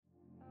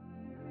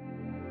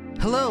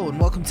Hello and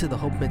welcome to the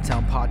Hope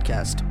Midtown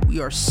podcast. We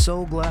are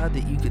so glad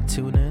that you could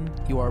tune in.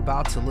 You are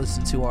about to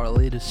listen to our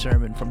latest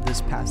sermon from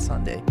this past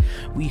Sunday.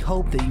 We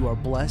hope that you are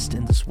blessed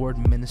and this word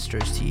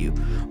ministers to you.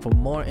 For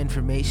more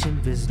information,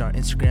 visit our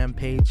Instagram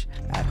page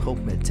at Hope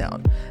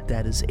Midtown.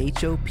 That is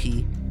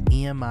HOPEMITTOWN,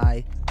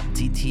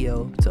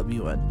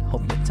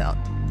 Hope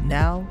Midtown.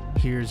 Now,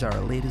 here's our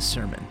latest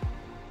sermon.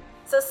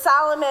 So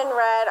Solomon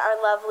read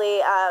our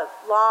lovely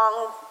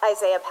long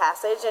Isaiah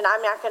passage, and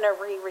I'm not going to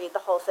reread the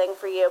whole thing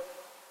for you.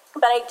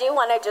 But I do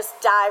want to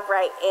just dive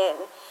right in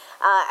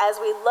as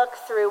we look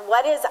through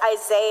what is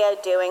Isaiah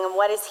doing and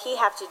what does he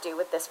have to do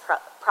with this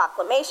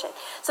proclamation.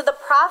 So the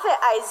prophet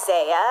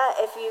Isaiah,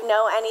 if you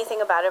know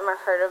anything about him or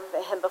heard of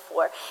him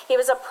before, he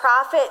was a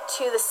prophet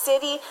to the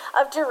city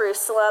of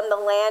Jerusalem, the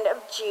land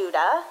of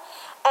Judah,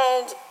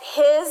 and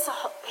his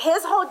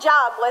whole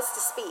job was to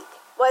speak,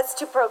 was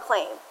to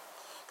proclaim.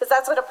 Because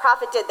that's what a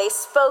prophet did. They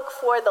spoke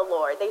for the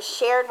Lord. They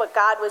shared what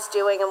God was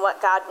doing and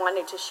what God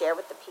wanted to share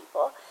with the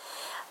people.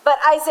 But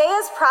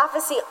Isaiah's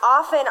prophecy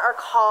often are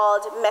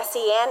called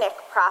messianic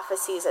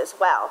prophecies as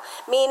well,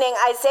 meaning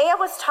Isaiah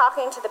was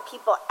talking to the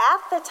people at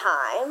the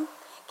time,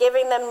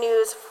 giving them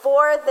news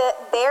for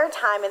their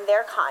time and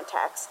their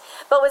context,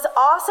 but was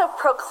also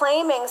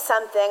proclaiming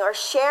something or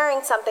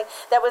sharing something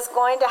that was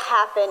going to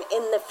happen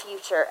in the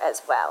future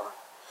as well.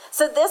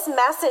 So this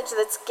message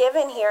that's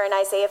given here in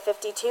Isaiah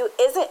 52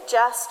 isn't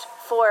just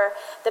for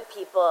the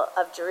people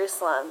of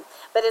Jerusalem,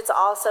 but it's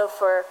also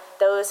for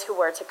those who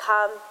were to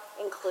come,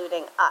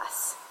 including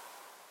us.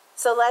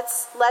 So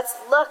let's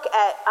look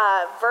at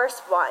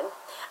verse 1.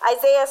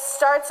 Isaiah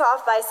starts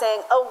off by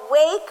saying,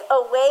 "Awake,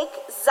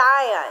 awake,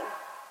 Zion.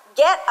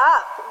 Get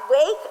up,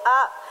 wake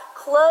up.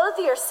 Clothe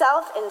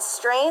yourself in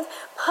strength.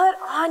 Put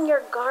on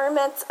your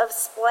garments of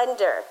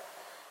splendor."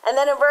 And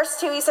then in verse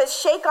 2, he says,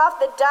 "Shake off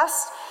the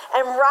dust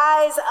and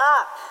rise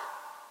up,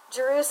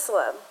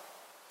 Jerusalem."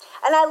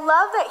 And I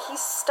love that he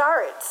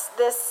starts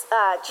this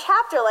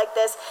chapter like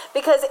this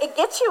because it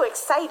gets you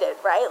excited,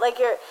 right?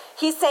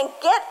 He's saying,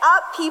 get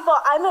up, people.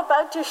 I'm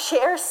about to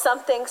share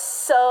something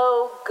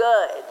so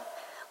good.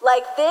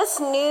 Like this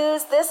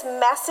news, this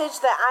message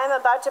that I'm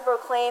about to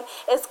proclaim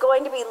is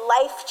going to be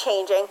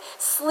life-changing.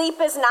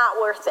 Sleep is not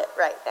worth it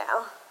right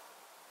now.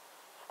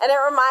 And it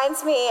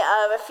reminds me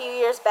of a few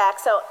years back.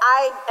 So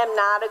I am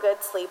not a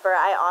good sleeper.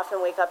 I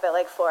often wake up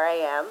at 4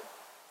 a.m.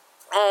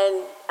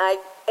 And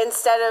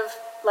instead of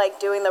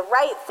doing the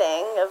right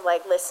thing of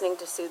listening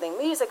to soothing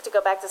music to go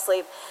back to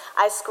sleep,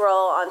 I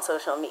scroll on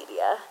social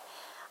media.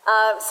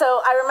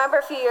 So I remember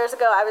a few years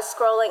ago I was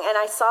scrolling and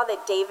I saw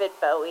that David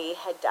Bowie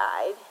had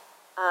died,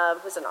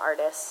 who's an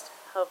artist.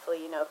 Hopefully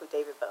you know who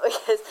David Bowie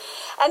is.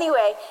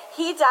 Anyway,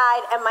 he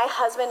died and my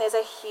husband is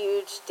a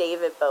huge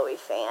David Bowie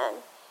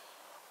fan.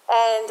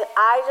 And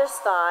I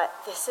just thought,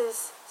 this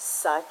is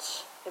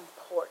such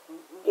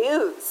important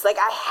news.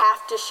 I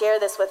have to share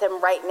this with him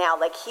right now.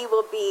 He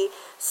will be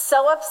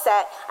so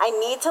upset. I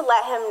need to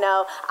let him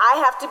know. I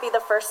have to be the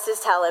first to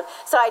tell him.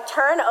 So I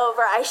turn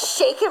over, I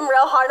shake him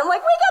real hard. I'm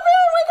like, wake up,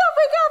 Aaron, wake up,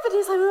 wake up. And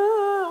he's like,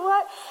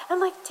 what? I'm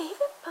like,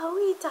 David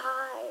Bowie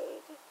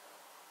died.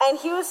 And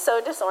he was so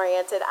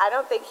disoriented. I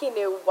don't think he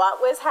knew what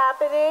was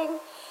happening.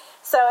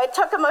 So it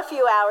took him a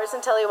few hours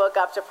until he woke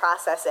up to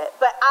process it.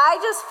 But I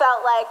just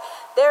felt like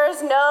there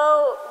is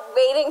no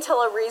waiting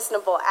till a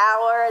reasonable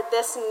hour.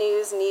 This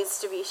news needs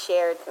to be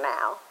shared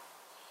now.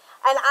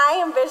 And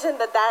I envision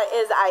that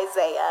is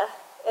Isaiah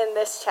in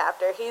this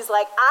chapter. He's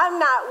like, I'm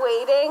not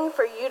waiting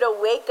for you to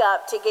wake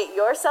up to get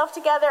yourself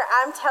together.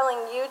 I'm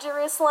telling you,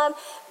 Jerusalem,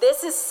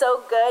 this is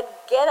so good.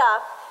 Get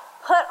up,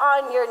 put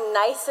on your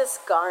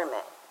nicest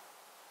garment,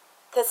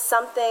 because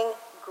something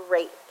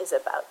great is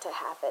about to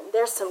happen.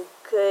 There's some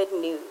good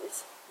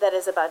news that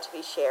is about to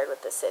be shared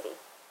with the city.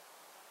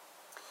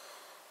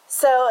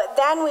 So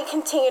then we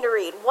continue to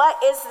read.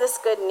 What is this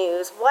good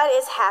news? What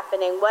is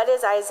happening? What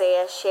is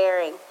Isaiah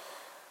sharing?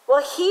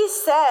 Well, he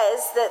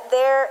says that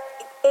there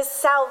is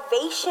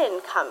salvation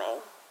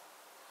coming,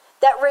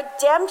 that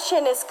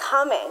redemption is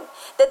coming,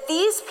 that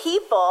these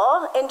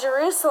people in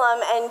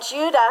Jerusalem and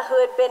Judah who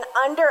had been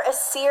under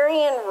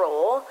Assyrian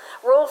rule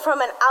from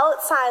an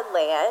outside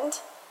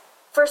land,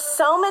 for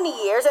so many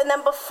years, and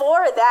then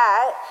before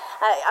that,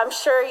 I'm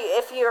sure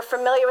if you're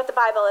familiar with the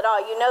Bible at all,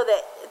 you know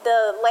that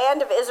the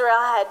land of Israel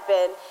had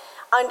been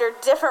under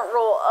different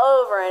rule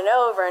over and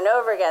over and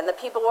over again. The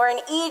people were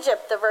in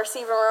Egypt, the verse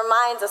even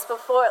reminds us,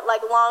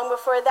 long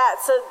before that.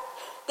 So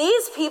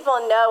these people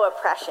know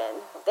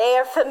oppression. They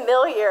are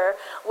familiar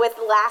with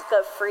lack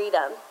of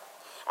freedom.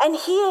 And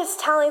he is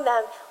telling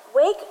them,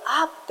 wake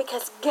up,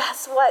 because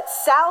guess what?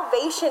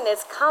 Salvation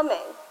is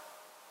coming.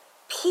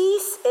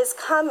 Peace is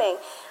coming.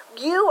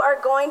 You are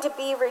going to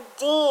be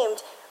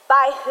redeemed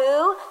by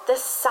who? The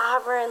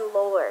sovereign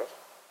Lord.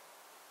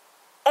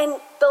 And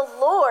the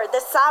Lord, the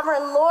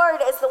sovereign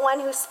Lord, is the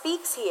one who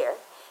speaks here.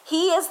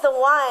 He is the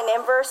one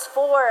in verse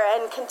 4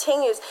 and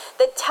continues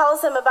that tells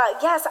them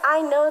about, yes,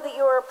 I know that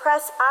you are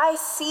oppressed. I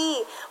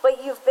see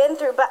what you've been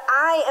through, but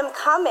I am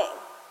coming.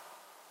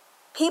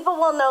 People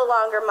will no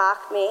longer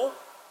mock me.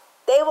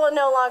 They will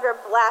no longer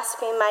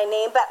blaspheme my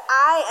name, but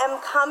I am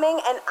coming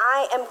and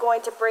I am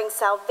going to bring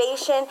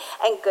salvation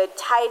and good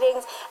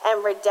tidings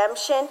and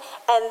redemption,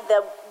 and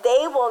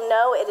they will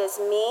know it is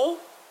me,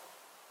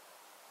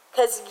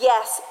 because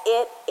yes,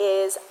 it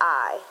is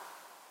I.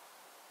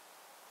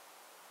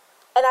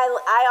 And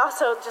I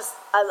also just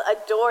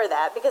adore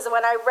that, because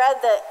when I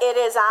read the "it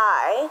is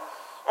I"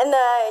 and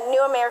the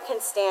New American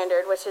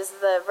Standard, which is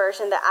the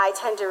version that I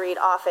tend to read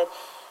often,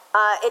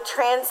 it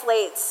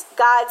translates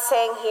God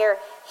saying here,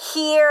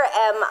 "Here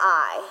am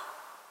I."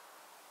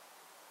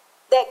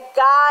 That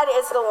God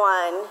is the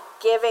one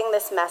giving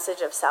this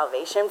message of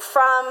salvation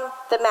from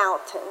the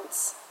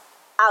mountains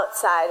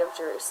outside of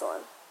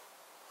Jerusalem.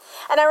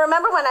 And I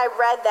remember when I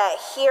read that,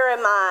 "Here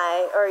am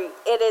I," or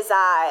 "it is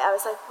I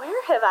was like,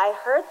 where have I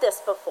heard this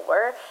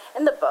before?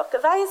 In the book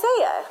of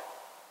Isaiah.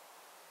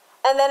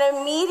 And then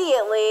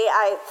immediately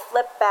I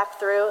flipped back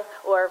through,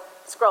 or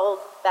scrolled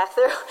back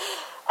through,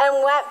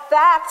 and went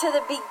back to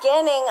the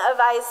beginning of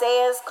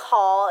Isaiah's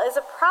call as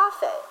a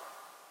prophet.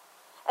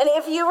 And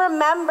if you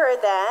remember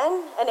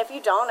then, and if you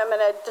don't, I'm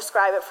going to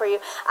describe it for you.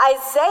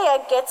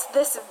 Isaiah gets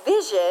this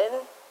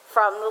vision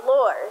from the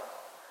Lord.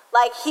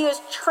 Like he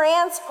was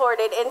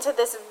transported into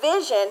this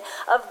vision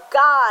of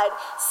God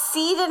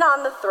seated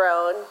on the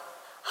throne,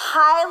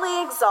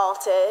 highly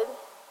exalted.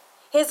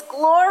 His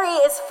glory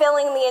is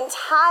filling the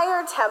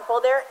entire temple.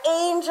 There are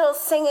angels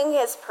singing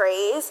his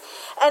praise,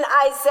 and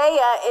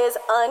Isaiah is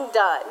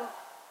undone.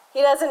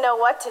 He doesn't know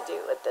what to do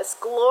with this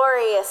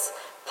glorious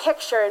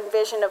picture and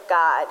vision of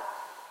God.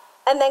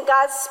 And then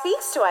God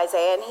speaks to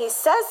Isaiah, and he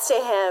says to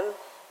him,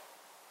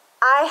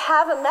 I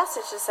have a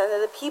message to send to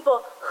the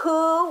people.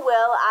 Who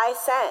will I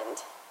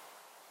send?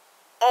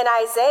 And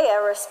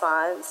Isaiah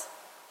responds,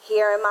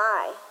 Here am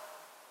I.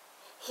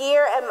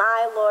 Here am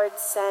I, Lord,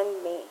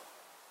 send me.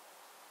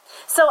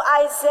 So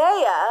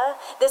Isaiah,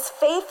 this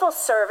faithful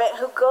servant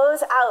who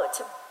goes out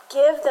to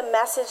give the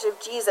message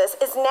of Jesus,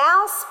 is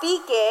now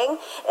speaking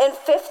in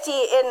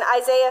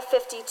Isaiah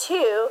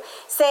 52,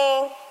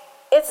 saying,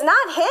 it's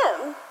not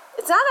him,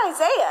 it's not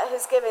Isaiah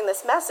who's giving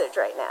this message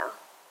right now,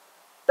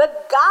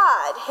 but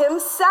God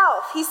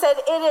himself. He said,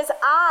 it is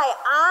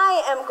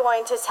I am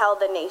going to tell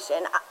the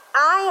nation,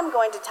 I am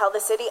going to tell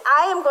the city,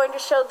 I am going to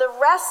show the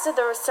rest of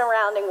the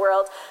surrounding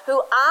world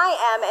who I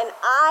am, and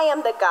I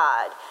am the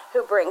God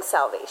who brings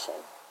salvation.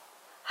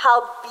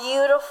 How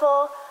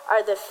beautiful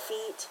are the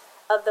feet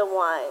of the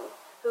one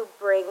who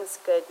brings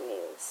good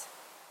news.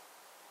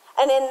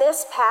 And in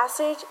this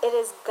passage, it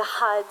is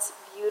God's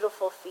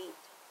beautiful feet.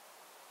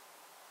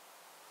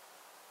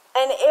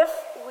 And if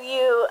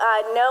you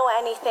know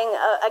anything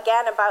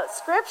again about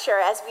Scripture,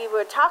 as we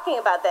were talking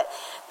about,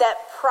 that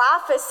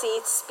prophecy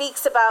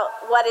speaks about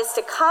what is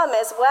to come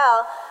as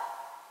well,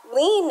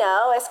 we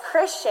know as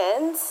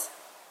Christians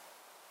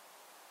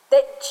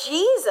that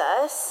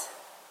Jesus,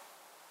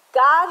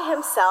 God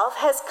himself,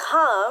 has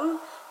come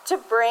to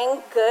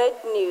bring good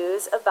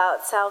news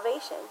about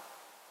salvation.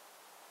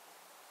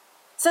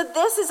 So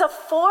this is a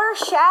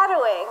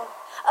foreshadowing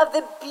of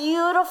the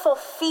beautiful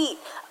feet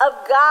of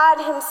God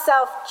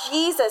himself,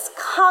 Jesus,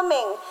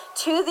 coming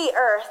to the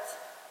earth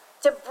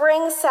to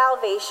bring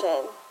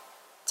salvation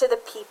to the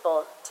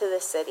people, to the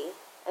city,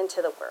 and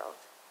to the world.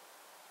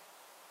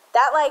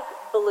 That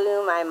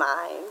blew my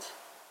mind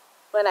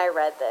when I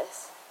read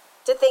this.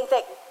 To think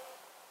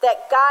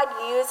that God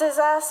uses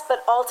us,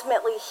 but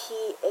ultimately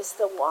he is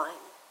the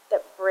one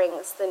that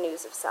brings the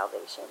news of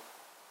salvation.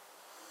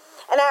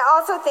 And I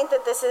also think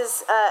that this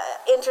is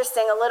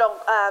interesting, a little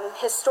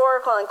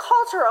historical and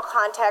cultural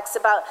context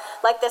about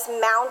this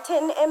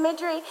mountain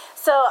imagery.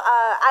 So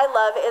I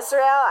love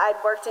Israel. I'd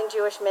worked in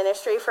Jewish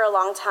ministry for a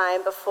long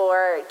time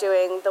before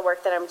doing the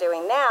work that I'm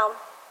doing now.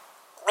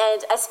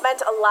 And I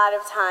spent a lot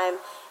of time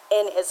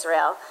in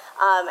Israel.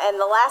 And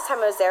the last time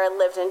I was there, I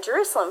lived in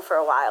Jerusalem for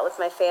a while with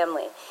my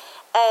family.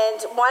 And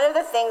one of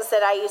the things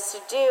that I used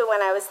to do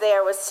when I was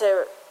there was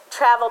to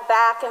travel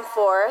back and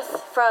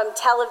forth from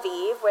Tel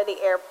Aviv, where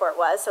the airport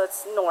was, so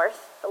it's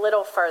north, a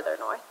little further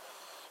north,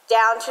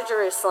 down to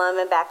Jerusalem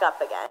and back up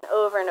again,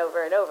 over and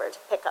over and over to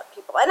pick up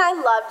people. And I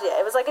loved it.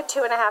 It was like a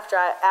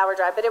 2.5-hour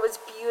drive, but it was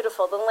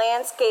beautiful. The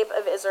landscape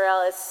of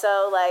Israel is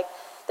so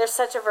there's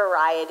such a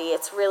variety.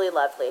 It's really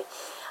lovely.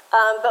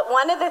 But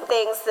one of the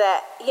things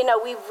that,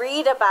 we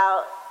read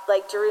about,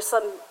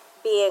 Jerusalem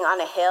being on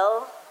a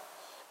hill,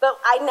 but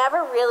I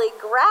never really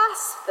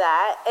grasped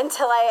that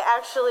until I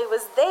actually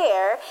was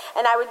there,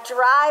 and I would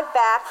drive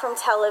back from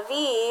Tel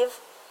Aviv,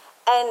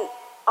 and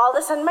all of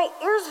a sudden my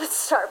ears would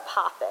start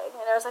popping.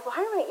 And I was like,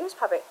 why are my ears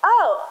popping?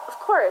 Oh, of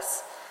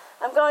course.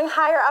 I'm going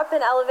higher up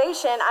in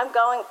elevation. I'm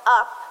going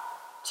up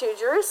to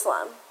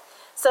Jerusalem.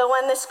 So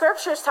when the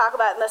scriptures talk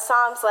about in the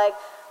Psalms,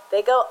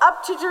 they go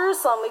up to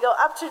Jerusalem, we go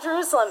up to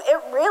Jerusalem, it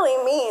really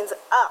means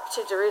up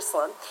to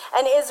Jerusalem.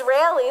 And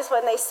Israelis,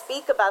 when they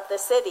speak about the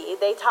city,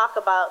 they talk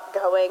about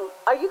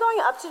are you going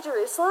up to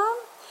Jerusalem?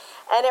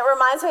 And it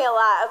reminds me a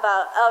lot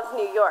of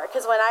New York,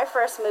 because when I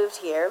first moved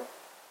here,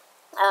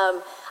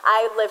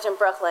 I lived in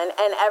Brooklyn,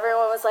 and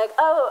everyone was like,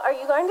 oh, are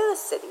you going to the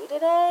city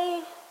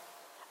today?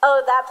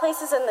 oh, that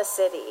place is in the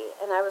city.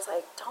 And I was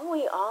like, don't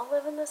we all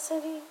live in the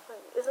city?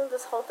 Like, isn't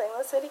this whole thing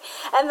the city?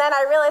 And then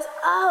I realized,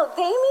 oh,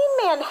 they mean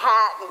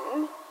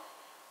Manhattan.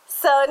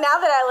 So now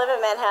that I live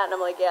in Manhattan,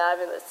 I'm like, yeah, I'm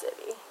in the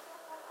city.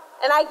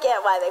 And I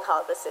get why they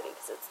call it the city,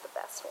 because it's the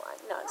best one.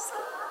 No, I'm just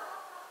kidding.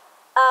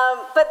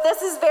 But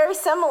this is very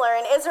similar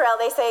in Israel.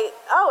 They say,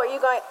 oh, are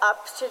you going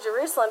up to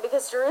Jerusalem?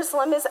 Because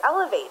Jerusalem is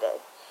elevated.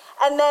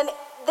 And then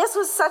this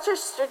was such a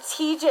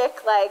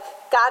strategic, like,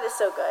 God is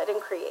so good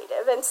and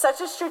creative, and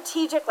such a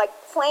strategic, like,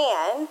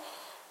 plan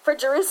for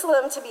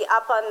Jerusalem to be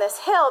up on this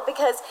hill,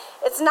 because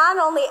it's not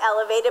only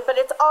elevated, but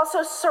it's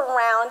also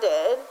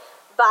surrounded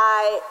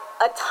by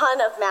a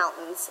ton of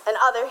mountains and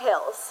other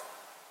hills.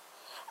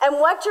 And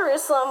what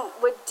Jerusalem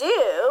would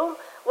do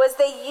was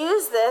they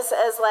used this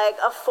as like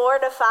a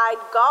fortified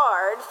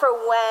guard for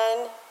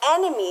when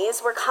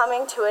enemies were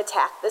coming to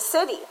attack the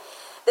city.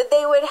 That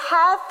they would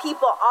have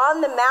people on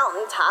the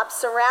mountaintops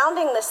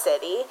surrounding the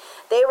city.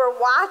 They were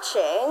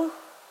watching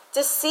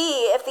to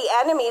see if the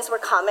enemies were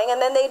coming,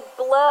 and then they'd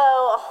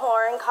blow a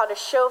horn called a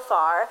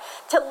shofar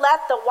to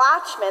let the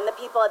watchmen, the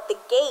people at the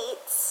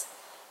gates,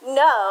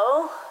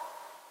 know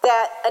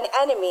that an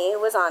enemy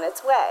was on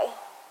its way.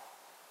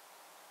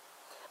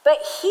 But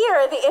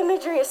here, the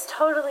imagery is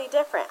totally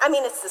different. I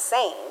mean, it's the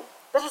same,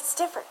 but it's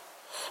different.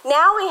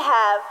 Now we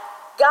have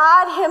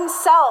God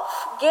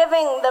himself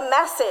giving the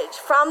message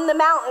from the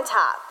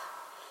mountaintop.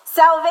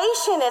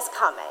 Salvation is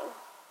coming.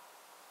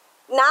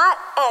 Not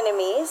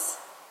enemies,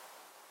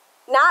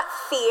 not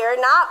fear,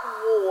 not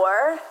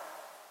war,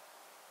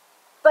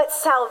 but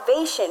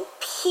salvation,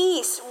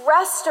 peace,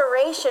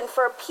 restoration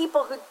for a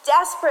people who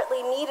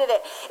desperately needed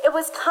it. It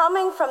was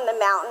coming from the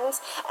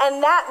mountains,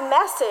 and that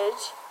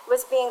message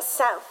was being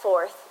sent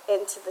forth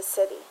into the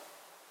city.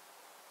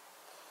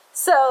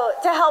 So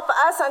to help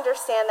us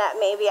understand that,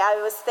 maybe I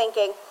was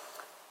thinking,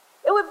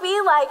 it would be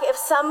like if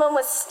someone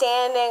was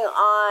standing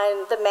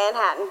on the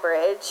Manhattan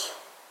Bridge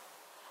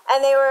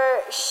and they were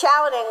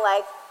shouting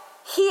like,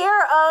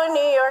 "Hear, O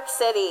New York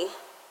City,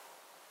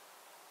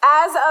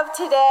 as of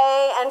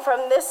today and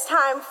from this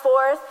time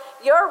forth,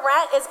 your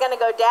rent is going to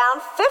go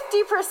down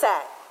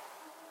 50%.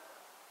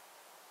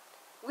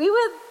 We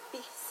would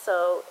be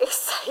so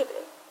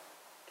excited.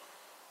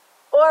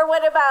 Or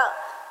what about,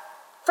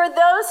 for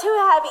those who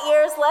have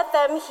ears, let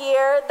them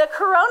hear, the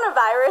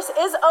coronavirus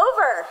is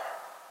over.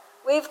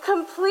 We've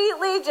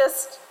completely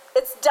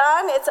it's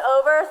done, it's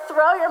over.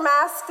 Throw your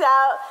masks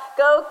out,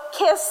 go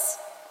kiss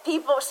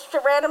people,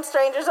 random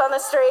strangers on the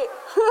street.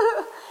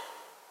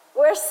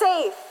 We're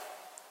safe."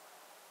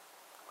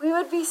 We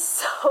would be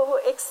so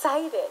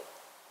excited.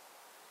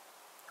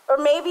 Or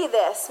maybe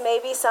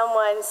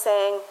someone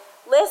saying,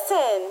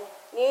 "Listen,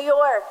 New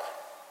York,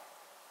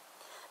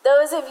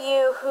 those of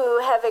you who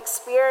have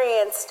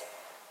experienced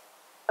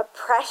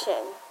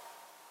oppression.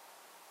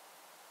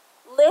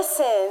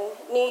 Listen,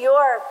 New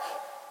York,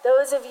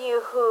 those of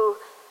you who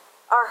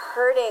are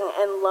hurting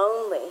and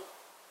lonely,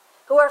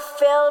 who are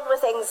filled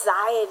with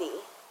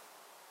anxiety,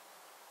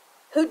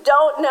 who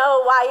don't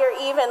know why you're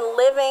even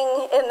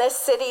living in this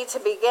city to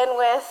begin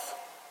with,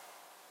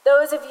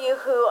 those of you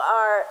who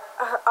are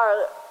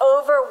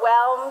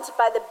overwhelmed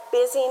by the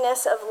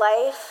busyness of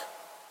life,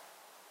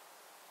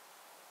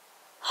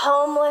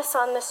 homeless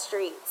on the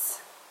streets,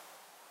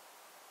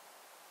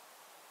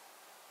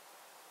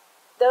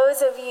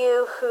 those of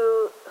you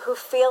who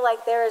feel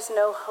like there is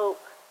no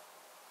hope,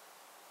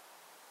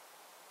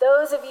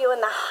 those of you in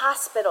the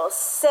hospital,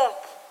 sick,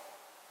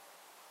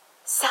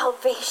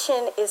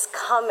 salvation is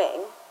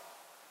coming.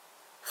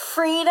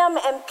 Freedom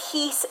and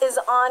peace is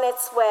on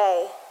its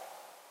way.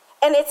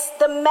 And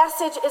the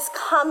message is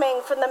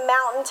coming from the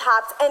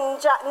mountaintops,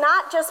 and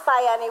not just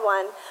by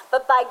anyone,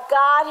 but by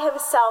God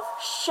himself,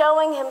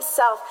 showing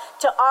himself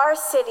to our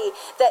city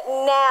that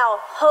now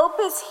hope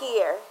is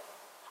here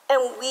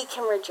and we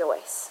can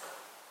rejoice.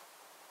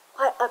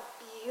 What a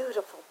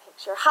beautiful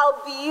picture.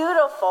 How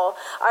beautiful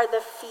are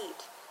the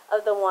feet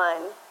of the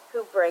one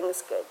who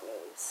brings good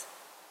news.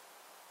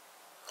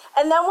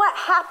 And then what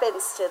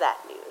happens to that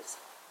news?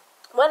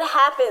 What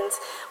happens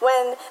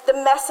when the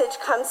message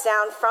comes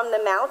down from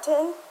the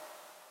mountain?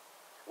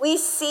 We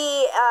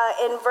see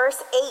in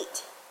verse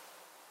 8,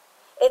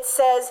 it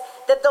says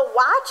that the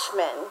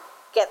watchmen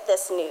get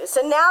this news.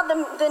 So now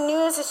the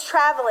news is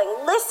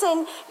traveling.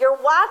 "Listen, your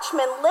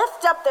watchmen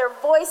lift up their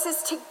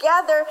voices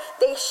together.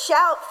 They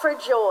shout for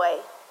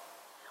joy.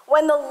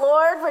 When the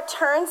Lord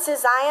returns to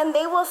Zion,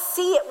 they will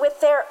see it with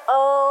their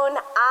own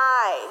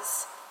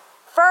eyes."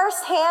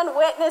 First-hand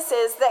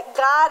witnesses that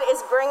God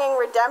is bringing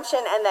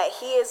redemption and that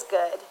he is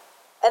good,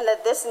 and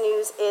that this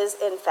news is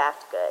in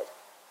fact good.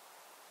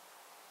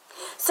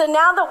 So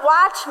now the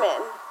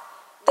watchmen,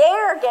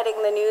 they're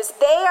getting the news,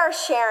 they are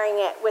sharing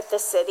it with the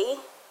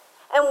city,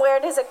 and where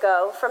does it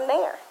go from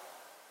there?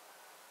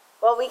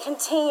 Well, we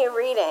continue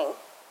reading,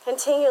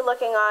 continue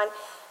looking on,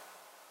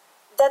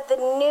 that the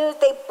news,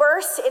 they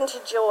burst into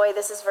joy,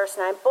 this is verse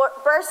 9,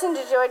 burst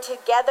into joy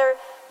together,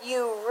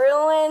 you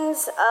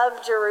ruins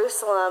of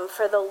Jerusalem,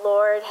 for the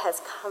Lord has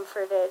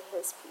comforted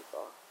his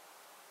people.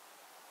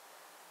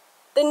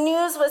 The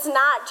news was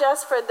not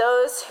just for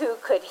those who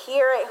could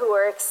hear it, who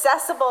were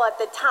accessible at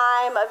the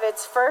time of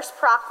its first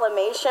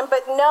proclamation,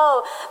 but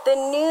no, the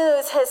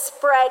news has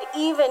spread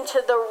even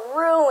to the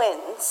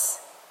ruins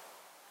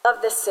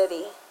of the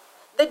city,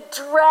 the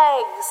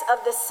dregs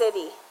of the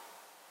city.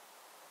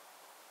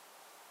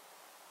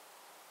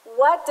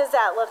 What does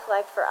that look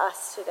like for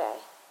us today?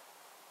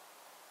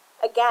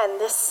 Again,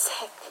 the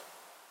sick,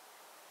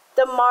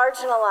 the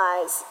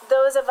marginalized,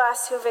 those of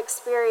us who've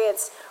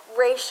experienced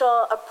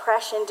racial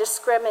oppression,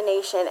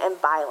 discrimination, and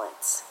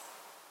violence.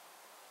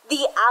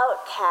 The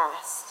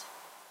outcast,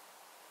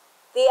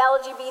 the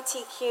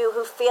LGBTQ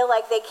who feel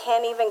like they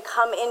can't even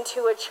come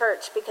into a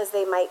church because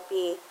they might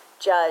be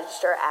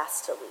judged or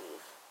asked to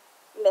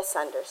leave,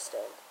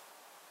 misunderstood.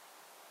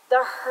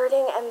 The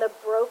hurting and the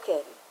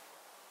broken.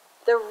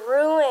 The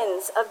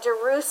ruins of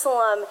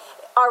Jerusalem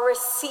are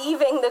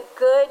receiving the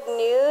good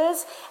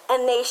news,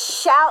 and they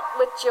shout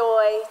with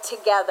joy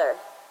together.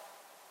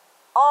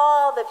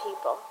 All the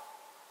people,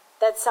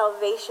 that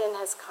salvation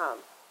has come.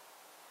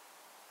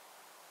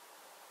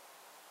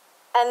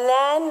 And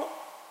then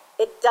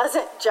it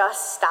doesn't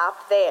just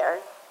stop there.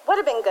 Would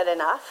have been good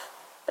enough,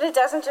 but it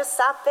doesn't just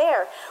stop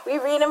there. We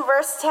read in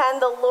verse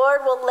 10, the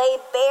Lord will lay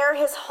bare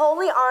his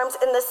holy arms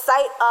in the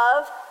sight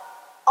of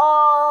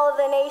all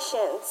the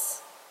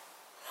nations,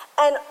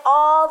 and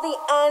all the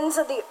ends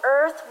of the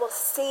earth will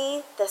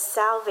see the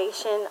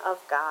salvation of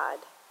God.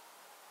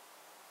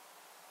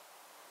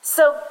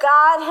 So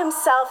God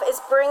himself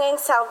is bringing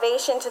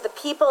salvation to the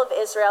people of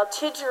Israel,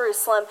 to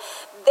Jerusalem.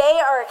 They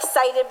are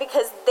excited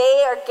because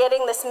they are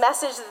getting this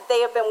message that they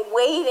have been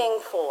waiting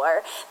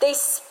for. They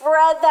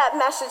spread that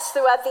message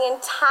throughout the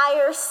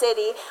entire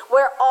city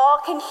where all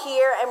can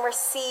hear and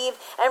receive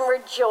and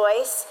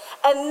rejoice.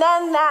 And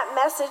then that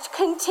message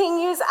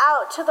continues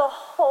out to the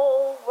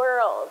whole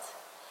world.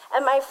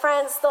 And my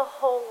friends, the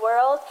whole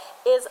world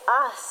is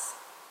us.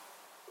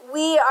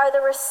 We are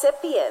the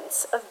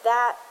recipients of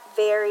that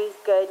very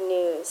good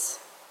news.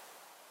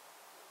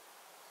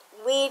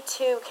 We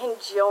too can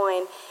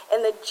join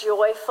in the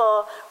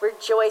joyful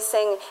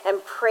rejoicing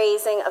and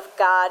praising of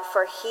God,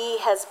 for he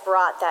has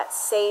brought that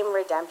same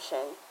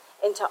redemption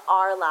into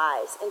our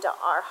lives, into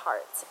our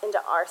hearts,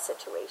 into our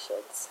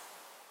situations.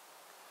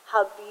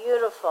 How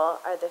beautiful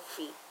are the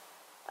feet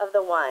of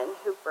the one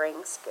who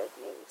brings good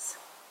news.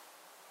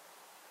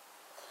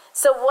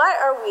 So what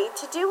are we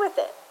to do with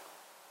it?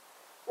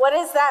 What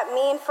does that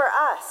mean for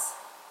us?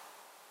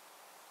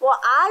 Well,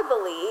 I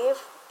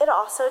believe it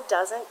also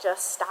doesn't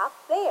just stop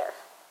there.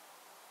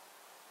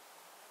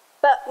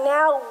 But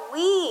now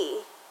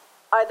we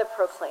are the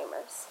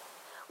proclaimers.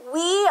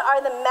 We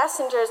are the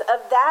messengers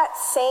of that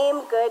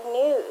same good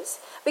news,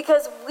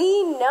 because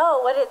we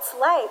know what it's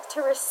like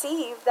to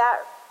receive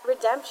that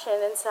redemption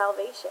and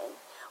salvation.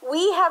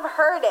 We have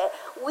heard it.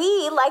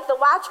 We, like the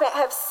watchmen,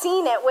 have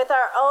seen it with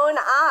our own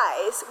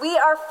eyes. We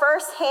are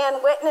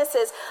firsthand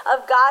witnesses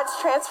of God's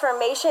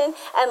transformation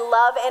and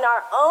love in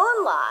our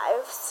own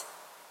lives.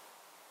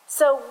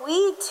 So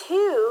we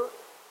too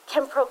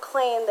can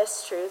proclaim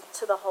this truth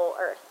to the whole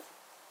earth,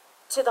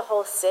 to the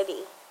whole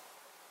city,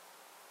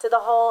 to the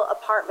whole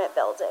apartment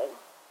building,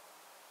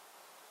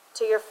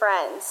 to your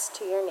friends,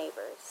 to your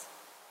neighbors.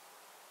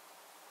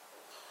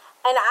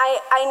 And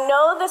I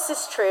know this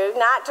is true,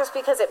 not just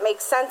because it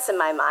makes sense in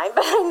my mind,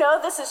 but I know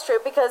this is true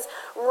because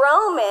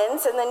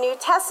Romans in the New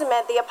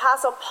Testament, the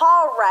Apostle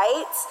Paul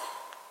writes,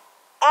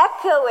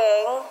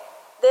 echoing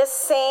this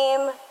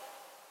same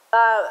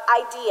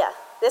idea,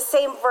 this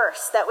same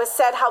verse that was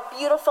said, how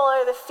beautiful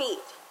are the feet.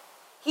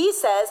 He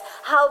says,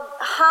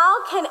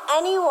 how can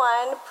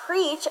anyone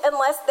preach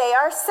unless they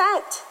are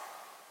sent?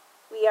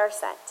 We are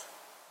sent.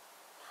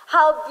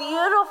 How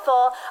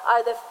beautiful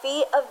are the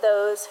feet of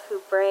those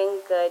who bring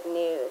good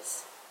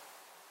news.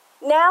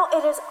 Now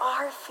it is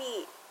our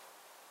feet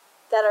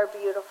that are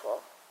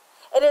beautiful.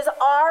 It is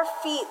our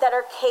feet that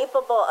are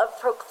capable of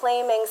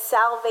proclaiming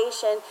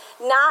salvation,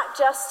 not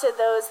just to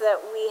those that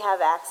we have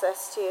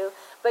access to,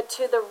 but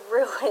to the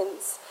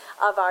ruins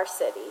of our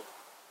city.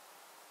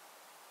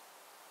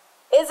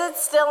 Is it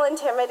still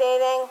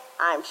intimidating?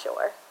 I'm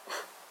sure.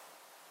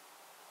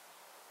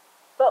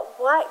 But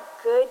what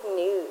good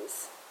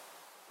news?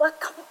 What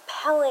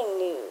compelling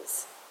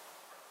news?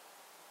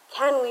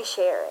 Can we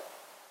share it?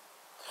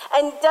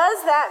 And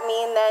does that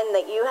mean then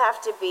that you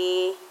have to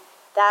be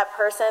that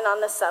person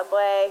on the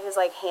subway who's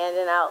like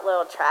handing out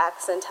little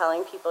tracts and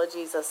telling people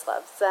Jesus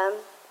loves them?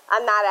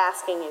 I'm not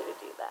asking you to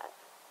do that.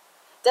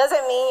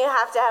 Doesn't mean you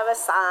have to have a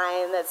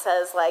sign that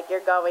says like you're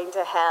going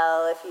to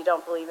hell if you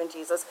don't believe in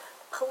Jesus.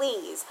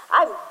 Please,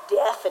 I'm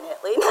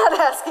definitely not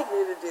asking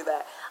you to do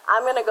that.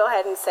 I'm going to go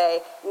ahead and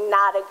say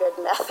not a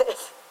good method.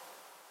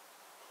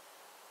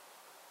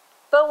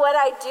 But what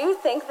I do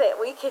think that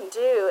we can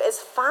do is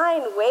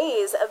find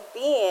ways of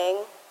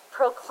being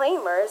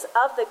proclaimers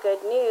of the good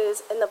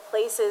news in the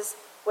places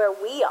where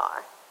we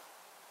are.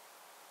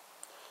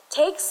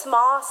 Take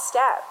small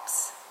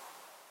steps.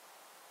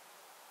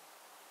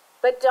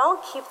 But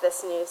don't keep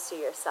this news to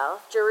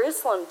yourself.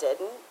 Jerusalem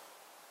didn't.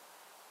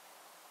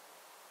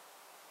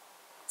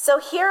 So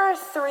here are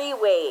 3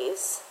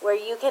 ways where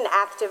you can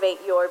activate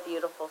your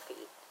beautiful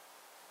feet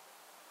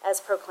as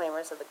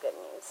proclaimers of the good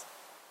news.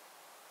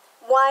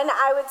 1,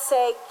 I would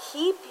say,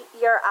 keep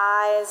your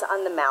eyes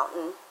on the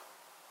mountain.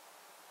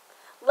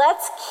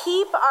 Let's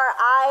keep our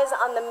eyes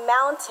on the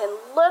mountain,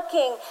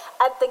 looking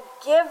at the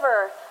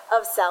giver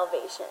of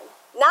salvation,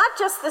 not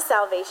just the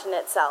salvation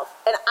itself.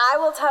 And I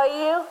will tell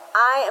you,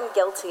 I am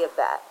guilty of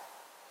that.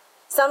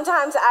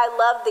 Sometimes I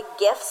love the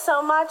gift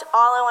so much,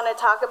 all I want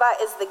to talk about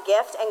is the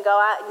gift and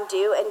go out and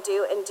do,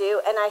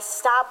 and I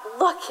stop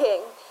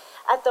looking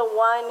at the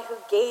one who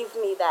gave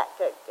me that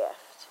good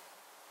gift.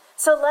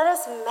 So let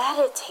us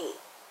meditate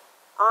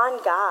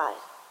on God.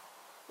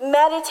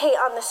 Meditate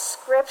on the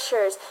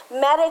scriptures.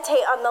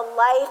 Meditate on the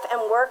life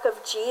and work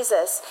of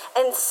Jesus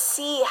and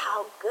see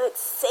how good,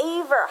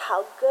 savor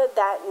how good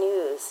that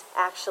news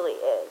actually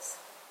is.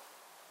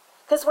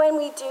 Because when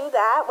we do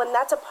that, when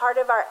that's a part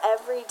of our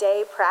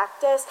everyday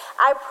practice,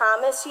 I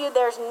promise you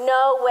there's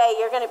no way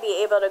you're going to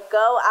be able to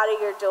go out of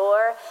your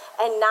door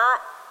and not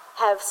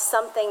have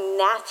something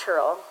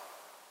natural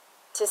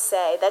to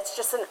say. That's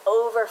just an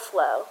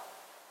overflow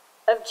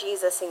of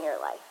Jesus in your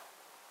life.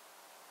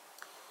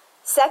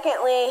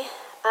 Secondly,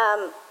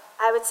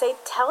 I would say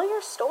tell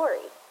your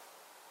story.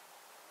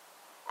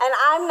 And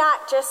I'm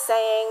not just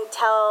saying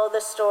tell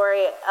the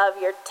story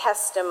of your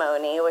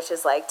testimony, which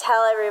is like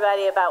tell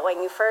everybody about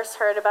when you first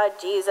heard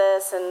about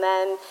Jesus and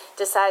then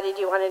decided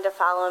you wanted to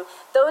follow him.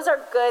 Those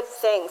are good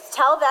things.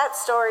 Tell that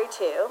story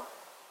too.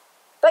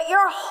 But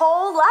your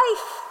whole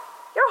life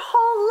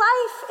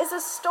is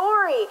a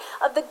story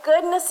of the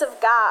goodness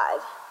of God.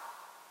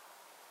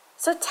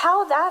 So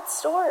tell that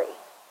story.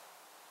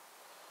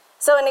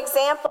 So an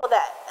example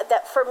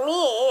that for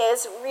me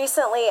is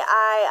recently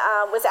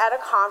I was at a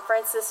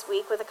conference this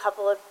week with a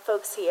couple of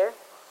folks here,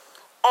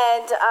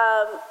 and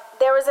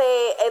there was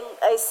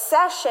a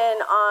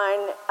session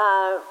on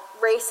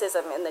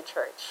racism in the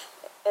church,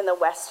 in the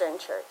Western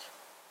church.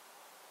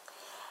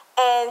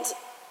 And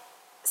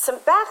some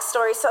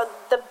backstory, so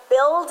the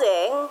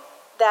building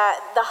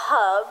the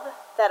hub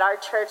that our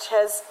church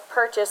has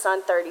purchased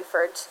on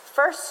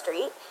 31st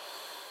Street,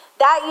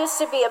 that used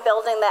to be a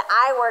building that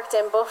I worked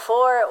in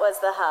before it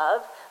was the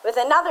hub with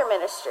another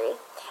ministry.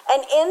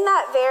 And in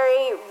that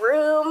very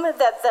room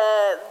that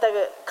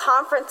the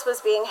conference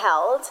was being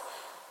held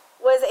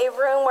was a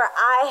room where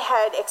I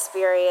had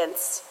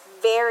experienced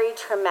very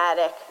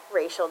traumatic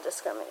racial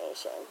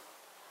discrimination,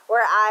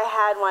 where I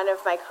had one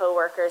of my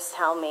coworkers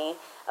tell me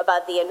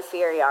about the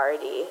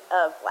inferiority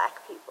of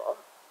Black people.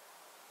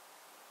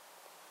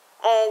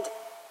 And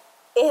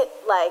it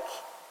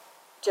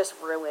just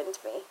ruined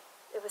me.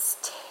 It was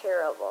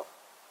terrible.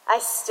 I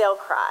still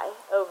cry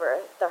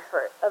over the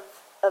hurt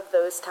of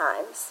those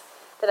times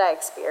that I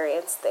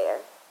experienced there.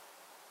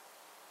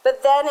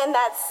 But then in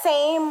that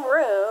same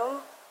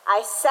room,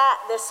 I sat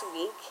this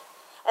week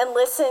and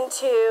listened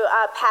to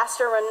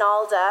Pastor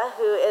Ronalda,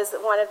 who is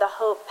one of the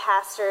Hope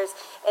pastors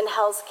in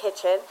Hell's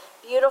Kitchen,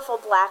 beautiful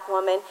Black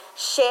woman,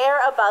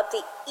 share about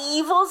the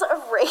evils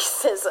of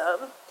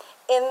racism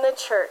in the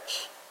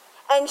church.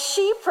 And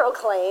she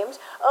proclaimed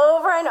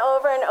over and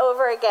over and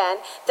over again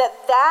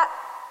that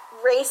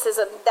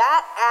racism,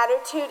 that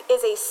attitude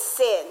is a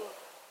sin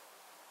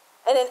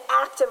and an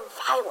act of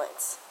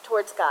violence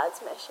towards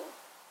God's mission.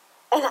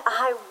 And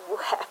I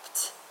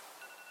wept.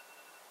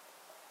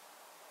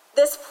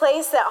 This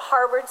place that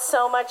harbored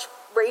so much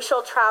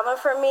racial trauma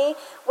for me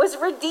was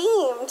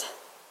redeemed.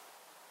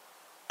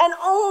 And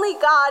only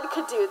God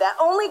could do that.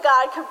 Only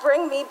God could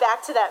bring me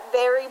back to that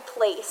very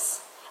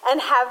place and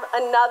have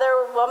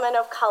another woman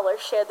of color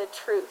share the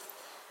truth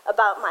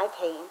about my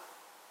pain.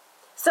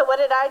 So what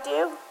did I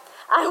do?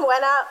 I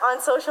went out on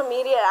social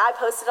media, and I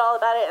posted all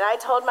about it, and I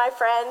told my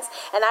friends,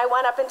 and I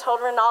went up and told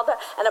Ronaldo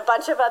and a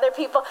bunch of other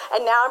people,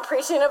 and now I'm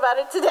preaching about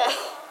it today.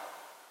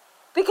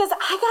 Because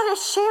I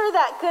gotta share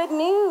that good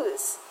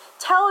news.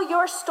 Tell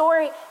your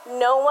story.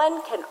 No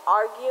one can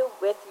argue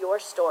with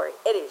your story.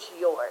 It is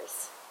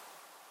yours.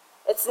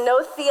 It's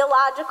no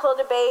theological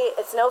debate.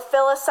 It's no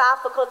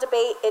philosophical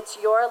debate. It's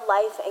your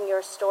life and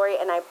your story,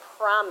 and I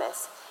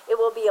promise it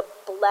will be a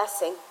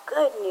blessing,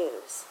 good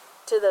news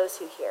to those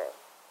who hear it.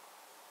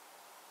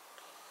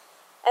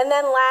 And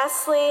then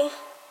lastly,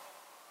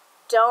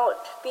 don't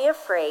be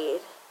afraid,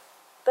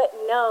 but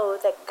know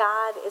that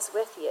God is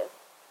with you.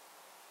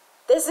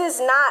 This is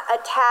not a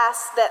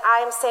task that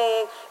I'm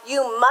saying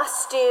you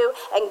must do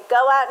and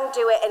go out and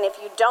do it, and if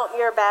you don't,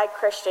 you're a bad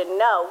Christian.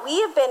 No,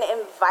 we have been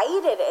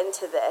invited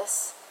into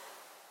this.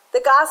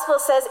 The gospel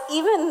says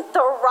even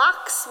the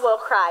rocks will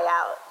cry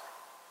out.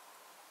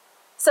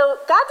 So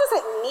God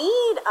doesn't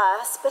need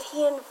us, but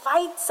he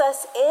invites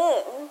us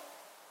in.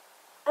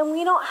 And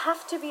we don't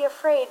have to be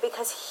afraid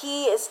because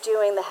he is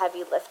doing the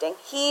heavy lifting.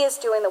 He is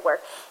doing the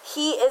work.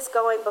 He is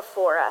going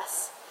before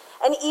us.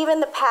 And even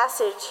the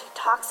passage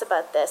talks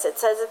about this. It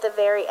says at the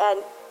very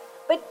end,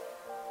 but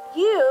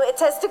it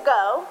says to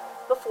go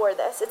before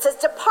this. It says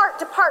depart,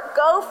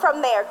 go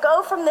from there,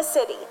 go from the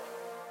city.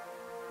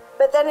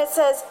 But then it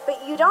says, but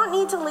you don't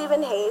need to leave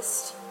in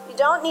haste. You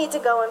don't need to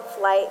go in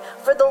flight,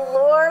 for the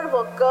Lord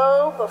will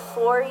go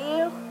before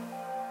you.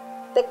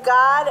 The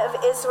God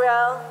of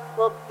Israel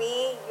will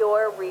be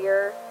your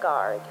rear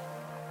guard.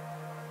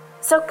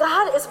 So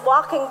God is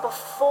walking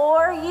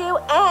before you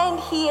and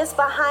he is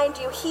behind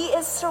you. He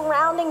is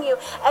surrounding you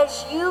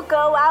as you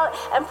go out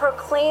and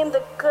proclaim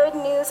the good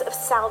news of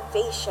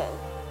salvation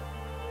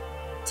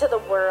to the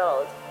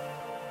world,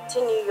 to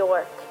New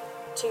York,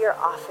 to your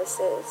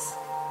offices,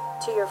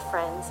 to your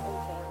friends and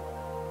family.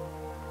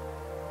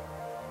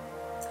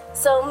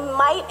 So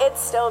might it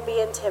still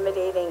be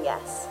intimidating?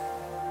 Yes.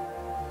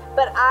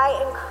 But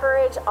I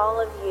encourage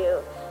all of you,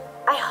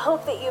 I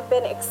hope that you've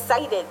been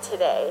excited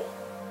today.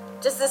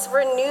 Just this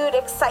renewed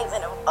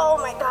excitement of, oh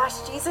my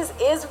gosh, Jesus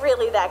is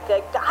really that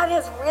good. God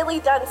has really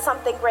done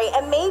something great.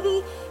 And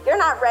maybe you're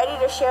not ready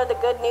to share the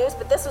good news,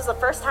 but this was the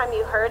first time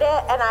you heard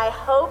it. And I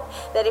hope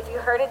that if you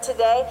heard it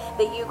today,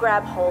 that you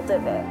grab hold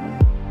of it.